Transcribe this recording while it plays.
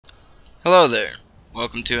Hello there,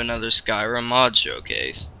 welcome to another Skyrim mod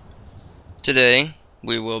showcase. Today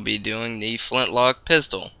we will be doing the Flintlock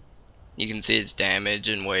pistol. You can see its damage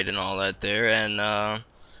and weight and all that there, and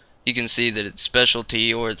you can see that its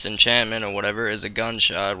specialty or its enchantment or whatever is a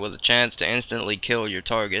gunshot with a chance to instantly kill your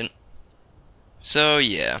target. So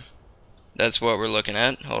yeah, that's what we're looking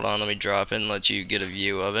at. Hold on, let me drop it and let you get a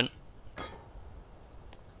view of it.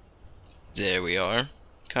 There we are,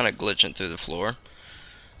 kinda glitching through the floor.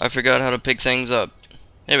 I forgot how to pick things up.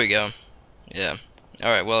 There we go. Yeah.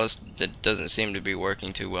 Alright, well, it doesn't seem to be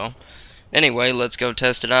working too well. Anyway, let's go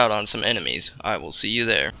test it out on some enemies. I will see you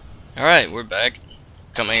there. Alright, we're back.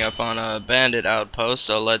 Coming up on a bandit outpost,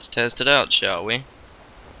 so let's test it out, shall we?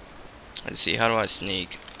 Let's see, how do I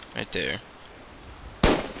sneak? Right there.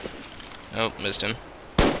 Oh, missed him.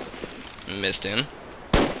 Missed him.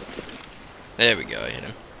 There we go, I hit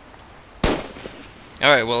him.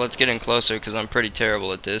 Alright, well, let's get in closer because I'm pretty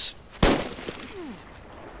terrible at this.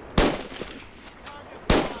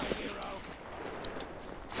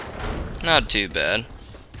 Not too bad.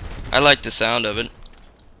 I like the sound of it.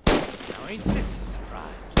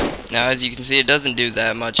 Now, as you can see, it doesn't do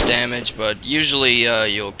that much damage, but usually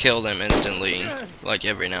you'll kill them instantly, like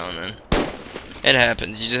every now and then. It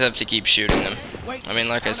happens, you just have to keep shooting them. I mean,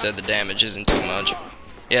 like I said, the damage isn't too much.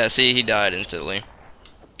 Yeah, see, he died instantly.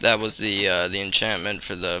 That was the enchantment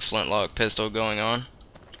for the Flintlock pistol going on.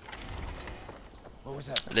 What was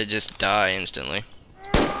that? They just die instantly.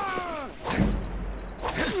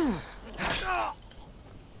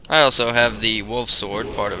 I also have the wolf sword,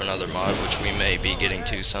 part of another mod, which we may be getting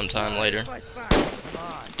to sometime later.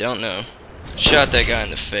 Don't know. Shot that guy in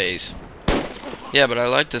the face. Yeah, but I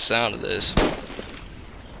like the sound of this.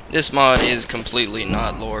 This mod is completely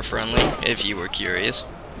not lore friendly, if you were curious.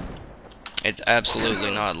 It's absolutely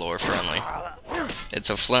not lore friendly. It's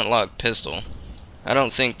a Flintlock pistol. I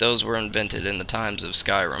don't think those were invented in the times of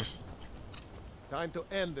Skyrim. Time to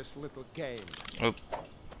end this little game. Oop.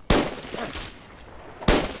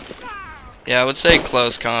 Yeah, I would say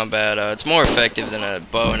close combat. It's more effective than a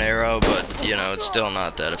bow and arrow, but you know, it's still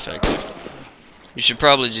not that effective. You should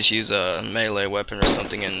probably just use a melee weapon or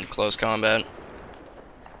something in close combat.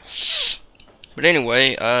 But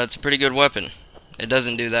anyway, it's a pretty good weapon. It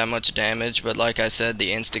doesn't do that much damage, but like I said,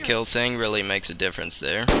 the insta-kill thing really makes a difference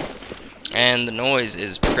there. And the noise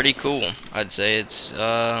is pretty cool. I'd say it's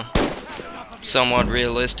somewhat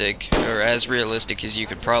realistic, or as realistic as you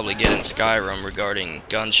could probably get in Skyrim regarding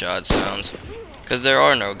gunshot sounds. Because there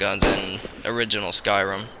are no guns in original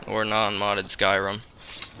Skyrim, or non-modded Skyrim.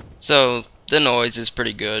 So, the noise is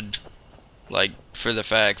pretty good, like, for the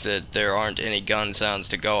fact that there aren't any gun sounds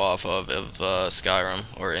to go off of Skyrim,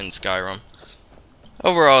 or in Skyrim.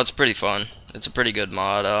 Overall, it's pretty fun. It's a pretty good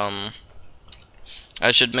mod.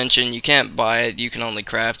 I should mention, you can't buy it, you can only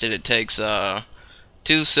craft it. It takes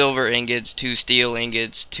 2 silver ingots, 2 steel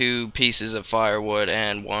ingots, 2 pieces of firewood,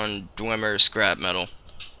 and 1 Dwemer scrap metal.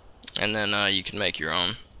 And then you can make your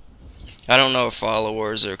own. I don't know if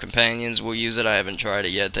followers or companions will use it. I haven't tried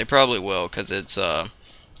it yet. They probably will, because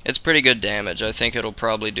it's pretty good damage. I think it'll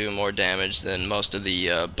probably do more damage than most of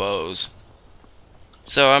the bows.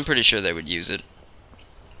 So I'm pretty sure they would use it.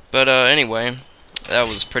 But anyway, that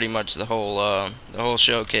was pretty much the whole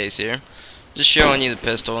showcase here. Just showing you the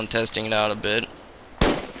pistol and testing it out a bit.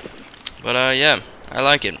 But yeah, I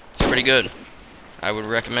like it. It's pretty good. I would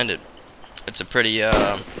recommend it. It's a pretty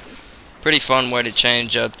fun way to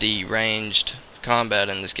change up the ranged combat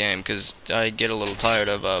in this game, because I get a little tired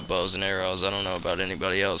of bows and arrows. I don't know about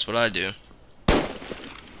anybody else, but I do.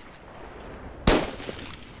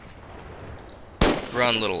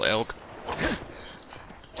 Run, little elk.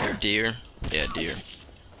 Or deer. Yeah, deer.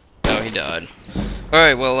 Oh, he died.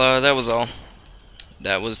 Alright, well, that was all.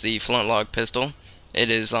 That was the Flintlock pistol. It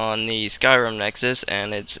is on the Skyrim Nexus,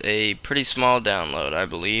 and it's a pretty small download, I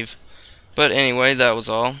believe. But anyway, that was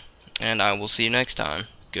all, and I will see you next time.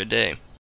 Good day.